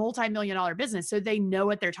business or a multi-million dollar business, so they know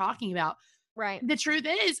what they're talking about." Right. The truth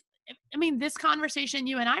is, I mean, this conversation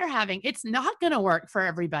you and I are having, it's not going to work for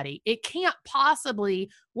everybody. It can't possibly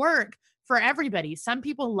work for everybody. Some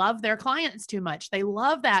people love their clients too much. They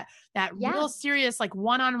love that Yeah. real serious, like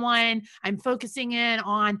one-on-one, I'm focusing in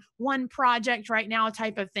on one project right now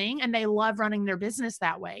type of thing, and they love running their business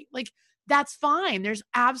that way. Like, that's fine. There's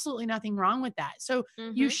absolutely nothing wrong with that. So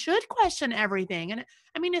you Mm-hmm. should question everything. And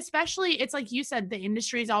I mean, especially, it's like you said, the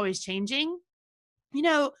industry is always changing. You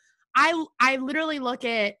know, I literally look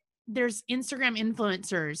at, there's Instagram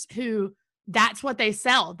influencers who, that's what they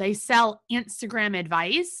sell. They sell Instagram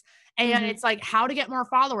advice, and Mm-hmm. it's like how to get more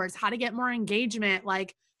followers, how to get more engagement,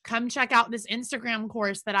 like, come check out this Instagram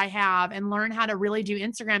course that I have and learn how to really do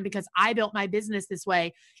Instagram because I built my business this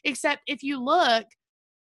way. Except if you look,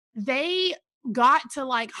 they got to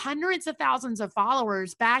like hundreds of thousands of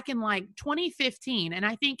followers back in like 2015. And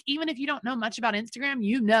I think even if you don't know much about Instagram,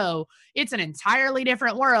 you know it's an entirely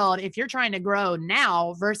different world if you're trying to grow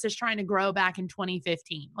now versus trying to grow back in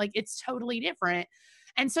 2015. Like, it's totally different.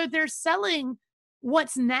 And so they're selling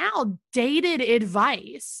what's now dated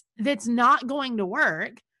advice that's not going to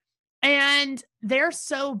work. And they're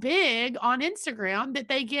so big on Instagram that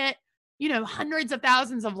they get, hundreds of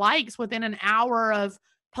thousands of likes within an hour of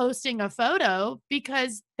posting a photo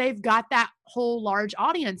because they've got that whole large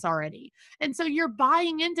audience already. And so you're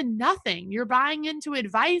buying into nothing. You're buying into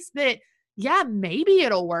advice that, yeah, maybe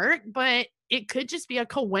it'll work, but it could just be a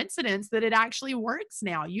coincidence that it actually works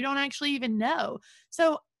now. You don't actually even know.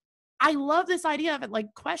 So I love this idea of it, like,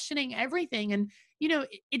 questioning everything. And,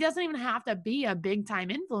 it doesn't even have to be a big time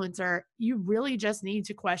influencer. You really just need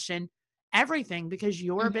to question everything because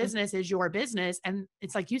your Mm-hmm. business is your business. And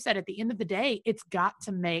it's like you said, at the end of the day, it's got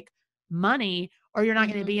to make money or you're not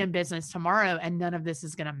going to Mm-hmm. be in business tomorrow and none of this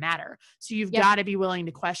is going to matter. So you've Yep. got to be willing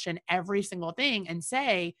to question every single thing and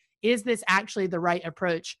say, is this actually the right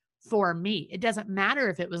approach for me? It doesn't matter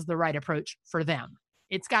if it was the right approach for them.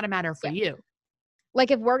 It's got to matter for Yep. you. Like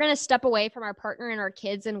if we're going to step away from our partner and our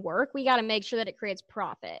kids and work, we got to make sure that it creates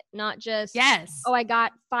profit, not just, Yes. oh, I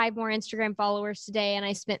got 5 more Instagram followers today and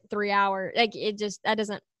I spent 3 hours. Like it just, that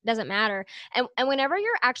doesn't matter. And whenever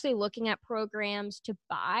you're actually looking at programs to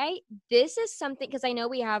buy, this is something, because I know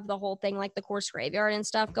we have the whole thing like the course graveyard and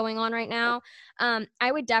stuff going on right now.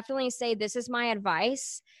 I would definitely say this is my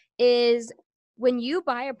advice is when you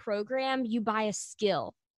buy a program, you buy a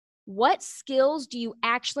skill. What skills do you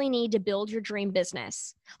actually need to build your dream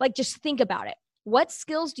business? Like, just think about it. What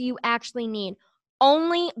skills do you actually need?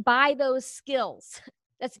 Only buy those skills.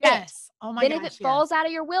 That's it. Yes. Oh my Then gosh. if it Yes. falls out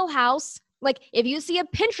of your wheelhouse, like if you see a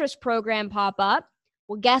Pinterest program pop up,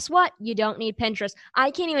 well, guess what? You don't need Pinterest.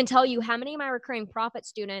 I can't even tell you how many of my recurring profit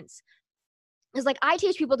students is like, I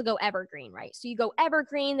teach people to go evergreen, right? So you go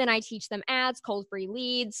evergreen, then I teach them ads, cold free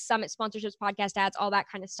leads, summit sponsorships, podcast ads, all that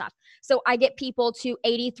kind of stuff. So I get people to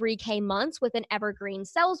 83K months with an evergreen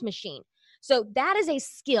sales machine. So that is a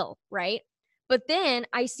skill, right? But then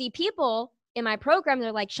I see people in my program,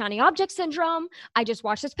 they're like, shiny object syndrome. I just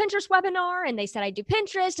watched this Pinterest webinar and they said I do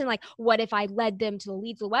Pinterest. And like, what if I led them to the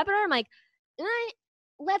leads to the webinar? I'm like,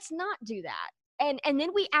 let's not do that. And then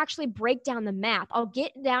we actually break down the math. I'll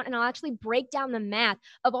get down and I'll actually break down the math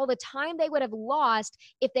of all the time they would have lost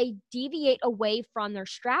if they deviate away from their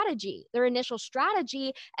strategy, their initial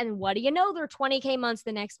strategy. And what do you know? They're 20K months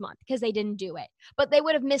the next month because they didn't do it. But they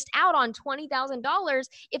would have missed out on $20,000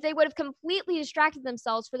 if they would have completely distracted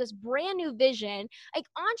themselves for this brand new vision. Like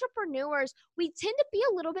entrepreneurs, we tend to be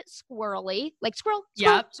a little bit squirrely, like squirrel,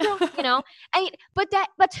 Yep. you know, but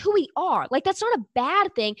that's who we are. Like that's not a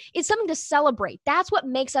bad thing. It's something to celebrate. That's what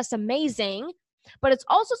makes us amazing, but it's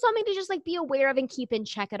also something to just like be aware of and keep in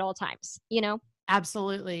check at all times, you know?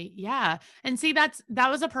 Absolutely. Yeah. And see, that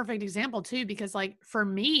was a perfect example too, because like for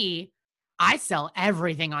me, I sell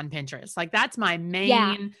everything on Pinterest. Like that's my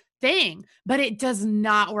Yeah, main thing, but it does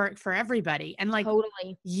not work for everybody. And like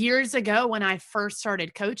totally. years ago when I first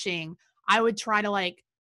started coaching, I would try to like,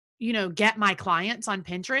 get my clients on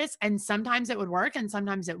Pinterest and sometimes it would work and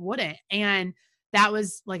sometimes it wouldn't. And that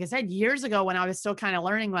was, like I said, years ago when I was still kind of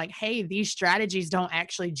learning like, hey, these strategies don't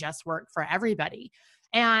actually just work for everybody.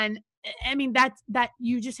 And I mean, that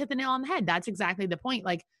you just hit the nail on the head. That's exactly the point.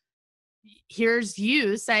 Like, here's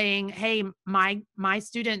you saying, hey, my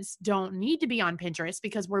students don't need to be on Pinterest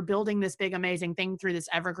because we're building this big, amazing thing through this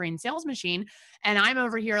evergreen sales machine. And I'm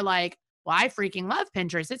over here like, well, I freaking love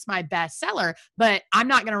Pinterest. It's my best seller, but I'm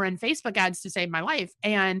not going to run Facebook ads to save my life.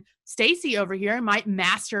 And Stacy over here might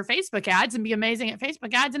master Facebook ads and be amazing at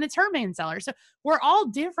Facebook ads, and it's her main seller. So we're all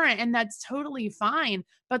different, and that's totally fine.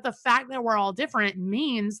 But the fact that we're all different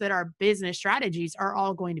means that our business strategies are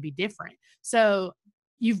all going to be different. So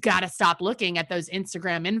you've got to stop looking at those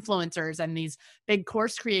Instagram influencers and these big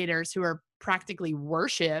course creators who are practically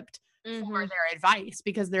worshiped for their advice,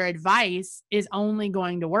 because their advice is only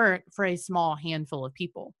going to work for a small handful of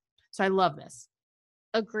people. So I love this.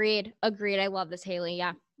 Agreed. I love this, Haley.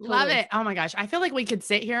 Yeah. Love Totally. it. Oh my gosh. I feel like we could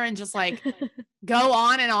sit here and just like go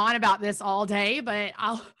on and on about this all day, but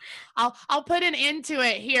I'll put an end to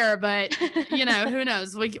it here, but who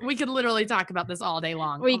knows? We could literally talk about this all day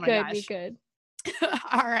long. We Oh my could. gosh.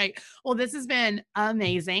 All right. Well, this has been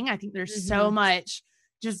amazing. I think there's so much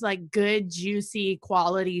just like good, juicy,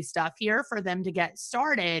 quality stuff here for them to get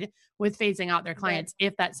started with phasing out their clients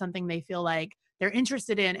if that's something they feel like they're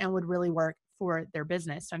interested in and would really work for their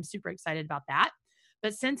business. So I'm super excited about that.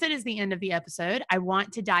 But since it is the end of the episode, I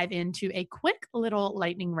want to dive into a quick little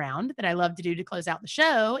lightning round that I love to do to close out the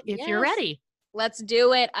show if you're ready. Let's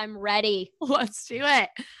do it. I'm ready. Let's do it.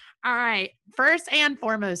 All right. First and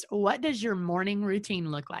foremost, what does your morning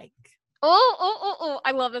routine look like? Oh,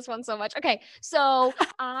 I love this one so much. Okay. So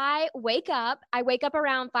I wake up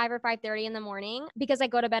around 5 or 5:30 in the morning because I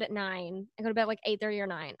go to bed at 9. I go to bed like 8:30 or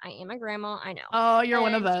 9. I am a grandma. I know. Oh, you're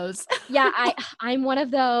one of those. Yeah, I'm one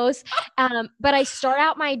of those. But I start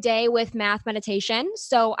out my day with math meditation.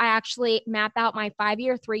 So I actually map out my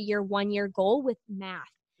 5-year, 3-year, 1-year goal with math.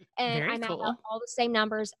 And I map out all the same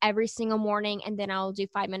numbers every single morning. And then I'll do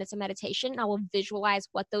 5 minutes of meditation. And I will visualize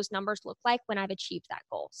what those numbers look like when I've achieved that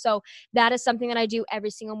goal. So that is something that I do every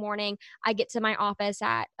single morning. I get to my office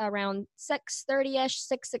at around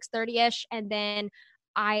 6:30ish, 6:30ish. And then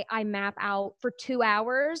I map out for 2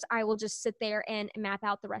 hours. I will just sit there and map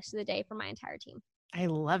out the rest of the day for my entire team. I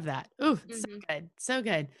love that. Ooh, so good. So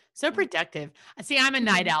good. So productive. See, I'm a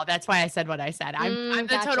night owl. That's why I said what I said. I'm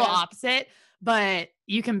the total opposite, but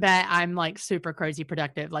you can bet I'm like super crazy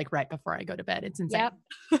productive, like right before I go to bed. It's insane.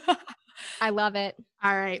 Yep. I love it.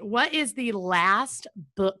 All right. What is the last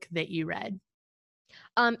book that you read?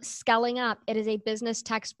 Scaling Up. It is a business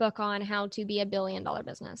textbook on how to be a billion-dollar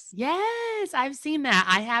business. Yes, I've seen that.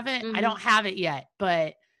 I don't have it yet,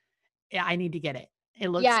 but yeah, I need to get it. It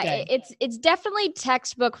looks Yeah, good. it's definitely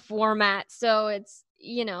textbook format. So it's,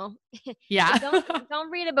 Yeah.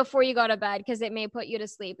 don't read it before you go to bed because it may put you to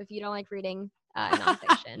sleep if you don't like reading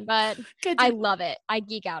nonfiction. But Good I to love it. I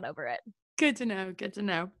geek out over it. good to know. Good to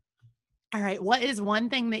know. All right. What is one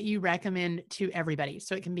thing that you recommend to everybody?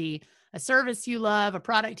 So it can be a service you love, a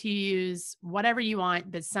product you use, whatever you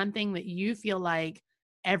want, but something that you feel like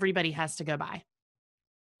everybody has to go buy.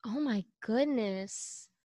 Oh my goodness.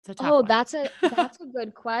 It's a tough Oh, one. that's a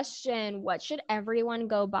good question. What should everyone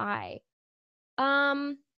go buy?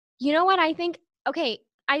 Um, you know what? I think, okay,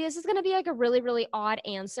 this is gonna be like a really, really odd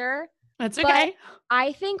answer, That's but okay.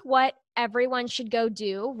 I think what everyone should go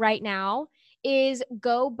do right now is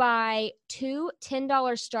go buy two $10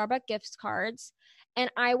 Starbucks gift cards. And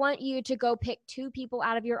I want you to go pick two people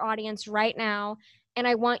out of your audience right now. And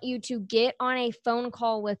I want you to get on a phone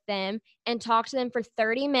call with them and talk to them for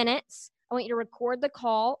 30 minutes. I want you to record the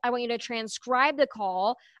call. I want you to transcribe the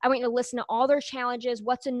call. I want you to listen to all their challenges,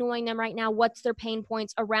 what's annoying them right now, what's their pain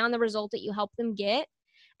points around the result that you help them get.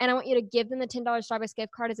 And I want you to give them the $10 Starbucks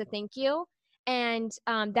gift card as a thank you. And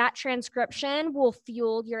that transcription will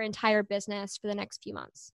fuel your entire business for the next few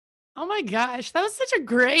months. Oh my gosh, that was such a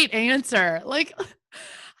great answer. Like,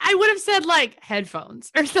 I would have said like headphones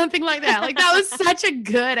or something like that. Like, that was such a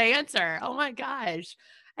good answer. Oh my gosh.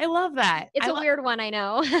 I love that. It's a weird one, I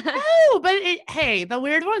know. Oh, but hey, the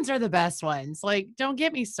weird ones are the best ones. Like, don't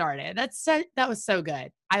get me started. That was so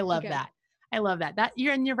good. I love Good. that. I love that.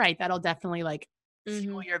 You're right. That'll definitely like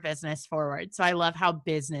fuel your business forward. So I love how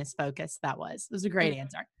business focused that was. It was a great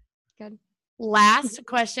answer. Good. Last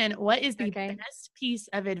question. What is the Okay. best piece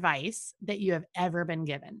of advice that you have ever been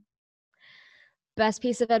given? Best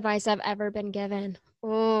piece of advice I've ever been given.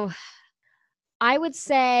 Oh, I would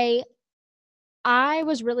say I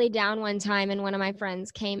was really down one time and one of my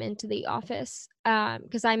friends came into the office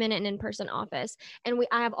because I'm in an in-person office and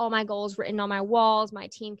I have all my goals written on my walls. My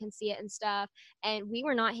team can see it and stuff. And we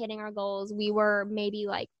were not hitting our goals. We were maybe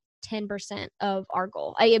like 10% of our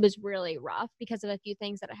goal. It was really rough because of a few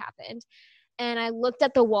things that had happened. And I looked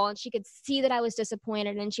at the wall and she could see that I was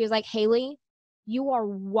disappointed. And she was like, Haley, you are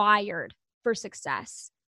wired for success.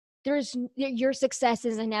 Your success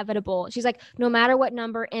is inevitable. She's like, no matter what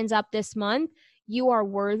number ends up this month, you are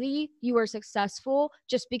worthy, you are successful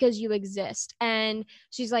just because you exist. And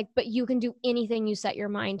she's like, but you can do anything you set your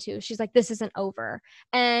mind to. She's like, this isn't over.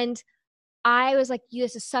 And I was like,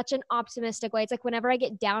 this is such an optimistic way. It's like whenever I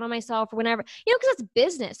get down on myself or whenever, because it's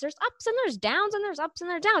business. There's ups and there's downs and there's ups and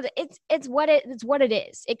there's downs. It's what it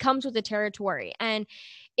is. It comes with the territory. And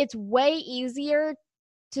it's way easier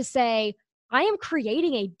to say, I am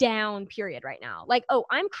creating a down period right now. Like, oh,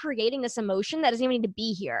 I'm creating this emotion that doesn't even need to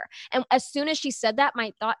be here. And as soon as she said that,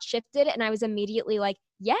 my thought shifted and I was immediately like,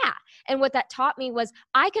 yeah. And what that taught me was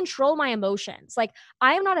I control my emotions. Like,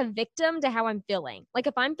 I am not a victim to how I'm feeling. Like,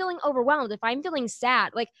 if I'm feeling overwhelmed, if I'm feeling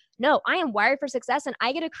sad, like, no, I am wired for success and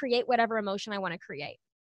I get to create whatever emotion I want to create.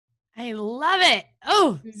 I love it.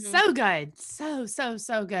 Oh, Mm-hmm. so good.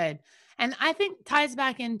 So good. And I think ties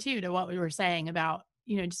back into to what we were saying about,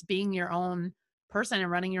 just being your own person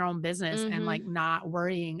and running your own business and Mm-hmm. like not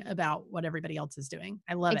worrying about what everybody else is doing.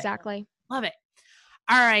 I love it. Exactly. Love it.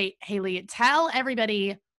 All right, Haley, tell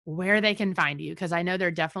everybody where they can find you because I know they're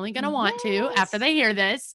definitely going to want to after Yes. they hear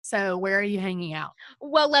this. So, where are you hanging out?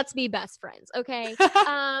 Well, let's be best friends, okay?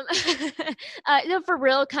 No, for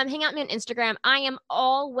real, come hang out with me on Instagram. I am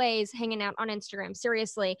always hanging out on Instagram,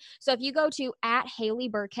 seriously. So if you go to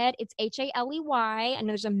 @HaleyBurkhead, it's Haley. I know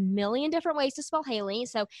there's a million different ways to spell Haley.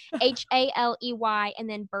 So Haley and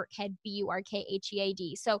then Burkhead,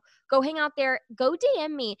 Burkhead. So go hang out there. Go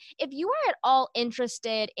DM me. If you are at all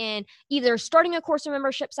interested in either starting a course or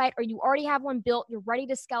membership site or you already have one built, you're ready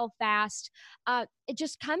to scale fast,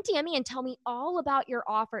 just come DM me and tell me all about your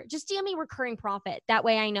offer. Just DM me recurring profit. That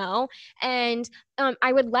way I know. And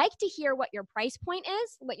I would like to hear what your price point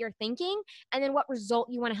is, what you're thinking, and then what result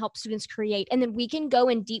you want to help students create. And then we can go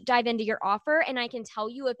and deep dive into your offer and I can tell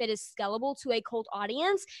you if it is scalable to a cold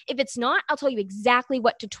audience. If it's not, I'll tell you exactly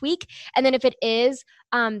what to tweak. And then if it is,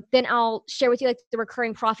 then I'll share with you like the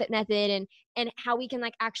recurring profit method and how we can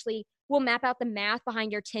like actually we'll map out the math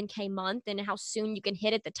behind your 10K month and how soon you can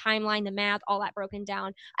hit it, the timeline, the math, all that broken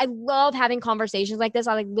down. I love having conversations like this.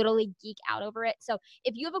 I like literally geek out over it. So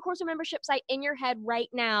if you have a course or membership site in your head right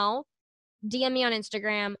now, DM me on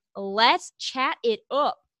Instagram. Let's chat it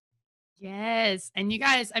up. Yes. And you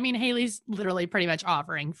guys, I mean, Haley's literally pretty much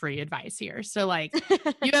offering free advice here. So like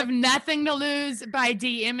you have nothing to lose by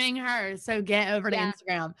DMing her. So get over to Yeah.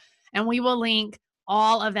 Instagram and we will link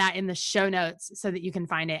all of that in the show notes so that you can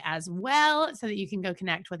find it as well, so that you can go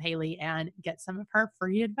connect with Haley and get some of her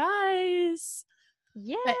free advice. But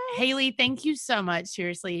Yes. Haley, thank you so much,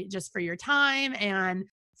 seriously, just for your time and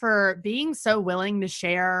for being so willing to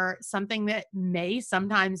share something that may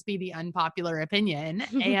sometimes be the unpopular opinion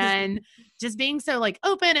and just being so like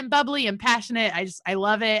open and bubbly and passionate. I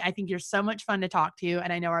love it. I think you're so much fun to talk to.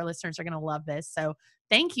 And I know our listeners are going to love this. So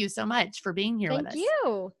thank you so much for being here with Thank us.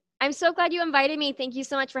 you. I'm so glad you invited me. Thank you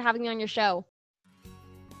so much for having me on your show.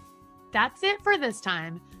 That's it for this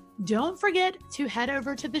time. Don't forget to head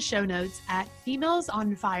over to the show notes at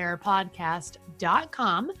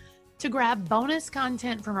femalesonfirepodcast.com to grab bonus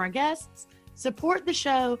content from our guests, support the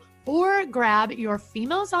show, or grab your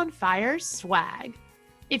Females on Fire swag.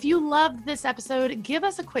 If you loved this episode, give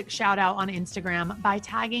us a quick shout out on Instagram by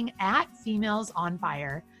tagging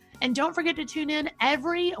 @FemalesOnFire. And don't forget to tune in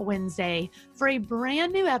every Wednesday for a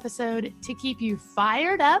brand new episode to keep you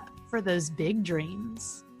fired up for those big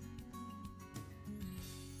dreams.